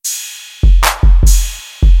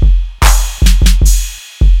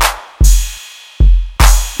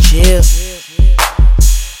Chil.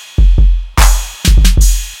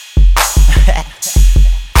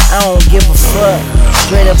 I don't give a fuck,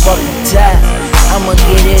 straight up off the top. I'ma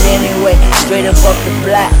get it anyway, straight up off the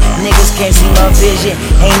block. Niggas can't see my vision,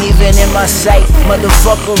 ain't even in my sight.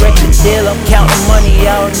 Motherfucker record deal, I'm counting money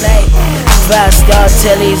all night. 5-star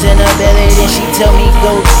tellies in her belly, then she tell me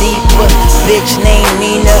go deeper. Bitch named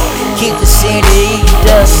Nina, keep the scene to eat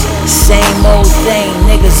dust. Same old thing,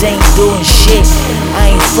 niggas ain't doing shit.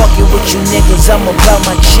 I ain't fucking with you niggas, I'm about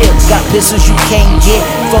my chip. Got pistols you can't get,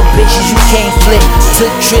 fuck bitches you can't flip.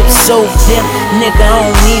 Took trips, sold them, nigga I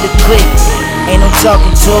don't need a clip. Ain't no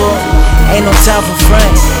talking to her, ain't no time for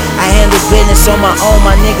front. I handle business on my own,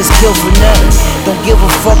 my niggas kill for nothing. Don't give a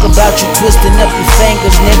fuck about you twisting up your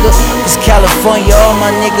fingers, nigga. It's California, all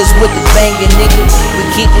my niggas with the banging, nigga. We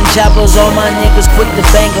keep them choppers, all my niggas quick to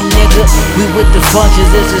bang them, nigga. We with the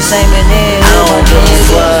functions, it's the same in there. I don't give a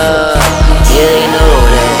fuck, yeah they know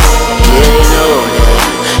that, yeah they know that,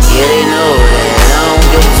 yeah they know that. I don't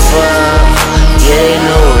give a fuck, yeah they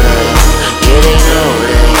know that, yeah they know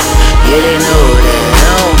that, yeah they know that.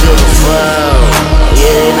 I don't give a fuck,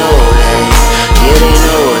 yeah they know that, yeah they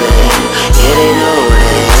know that, yeah they know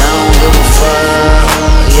that. I don't give a fuck,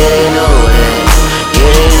 yeah they know that,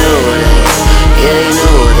 yeah they know that, yeah they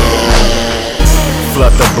know that.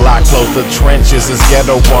 Flood the block, close the trenches, it's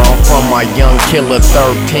ghetto where I'm from, my young killer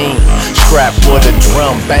 13. Scrap with a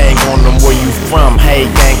drum, bang on them where you from. Hey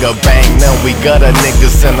ganger bang, now we gutter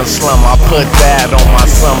niggas in the slum. I put that on my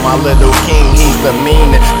son, my little king, he's the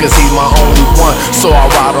meanest, cause he's my only one. So I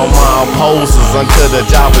ride on my opposers until the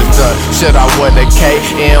job is done. Should I wear the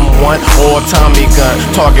KM1 or a Tommy gun?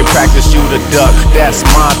 Target practice, you the duck, that's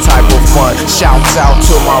my type of fun. Shouts out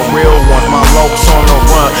to my real ones, my lopes on the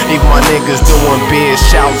run. Even my niggas doing biz,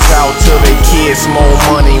 shouts out to the kids. More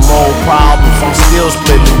money, more problems, I'm still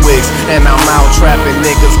splitting wigs. And I'm out trapping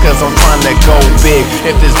niggas cause I'm trying to go big.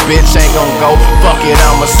 If this bitch ain't gon' go, fuck it,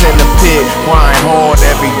 I'ma send a pig. Grind hard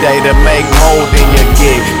every day to make more than your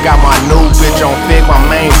gig. Got my new bitch on Fucc, my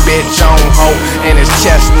main bitch on hoe. And it's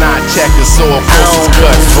chestnut checkers, so of course it's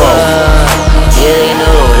cutthroat. Yeah they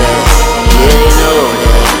know that, yeah they know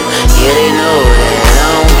that, yeah they know that.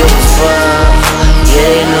 I don't give a fuck, yeah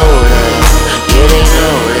they know that, yeah they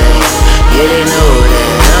know that, yeah they know that.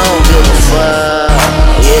 I don't give a fuck,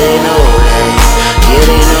 yeah they know that, yeah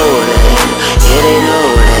they know that, yeah they know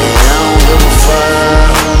that. I don't give a fuck,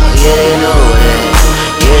 yeah they know that,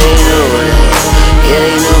 yeah they know that, yeah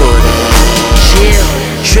they know that. Chil,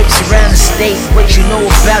 trips around the state, what you know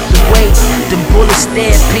about the weight. Them bullets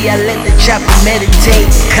there, P, I let the chopper meditate.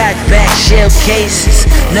 Cock back shell cases,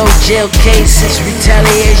 no jail cases.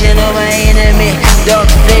 Retaliation on my enemy, dark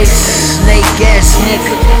faces. Snake ass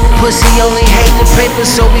nigga, pussy only hate the paper,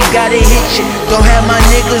 so we gotta hit you. Don't have my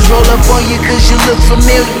niggas roll up on you cause you look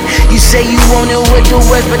familiar. You say you want it with the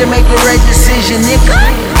West, but to make the right decision, nigga.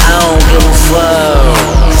 I don't give a fuck.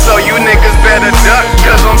 So you niggas better duck,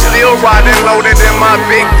 cause I'm still riding loaded in my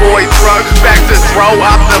big boy truck. Back to throw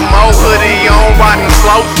out the mo, hoodie on, riding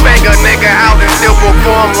slow. Bang a nigga out and still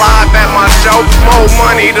perform live at my show. More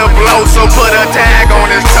money to blow, so put a tag on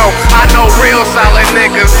his toe. I know real solid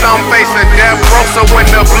niggas, some facing death row. So when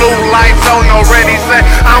the blue lights on, already set,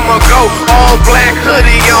 I'ma go all black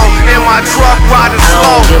hoodie on in my truck riding slow. I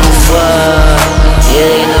don't give a fuck, yeah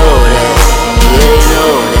they know that, yeah they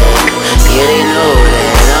know that.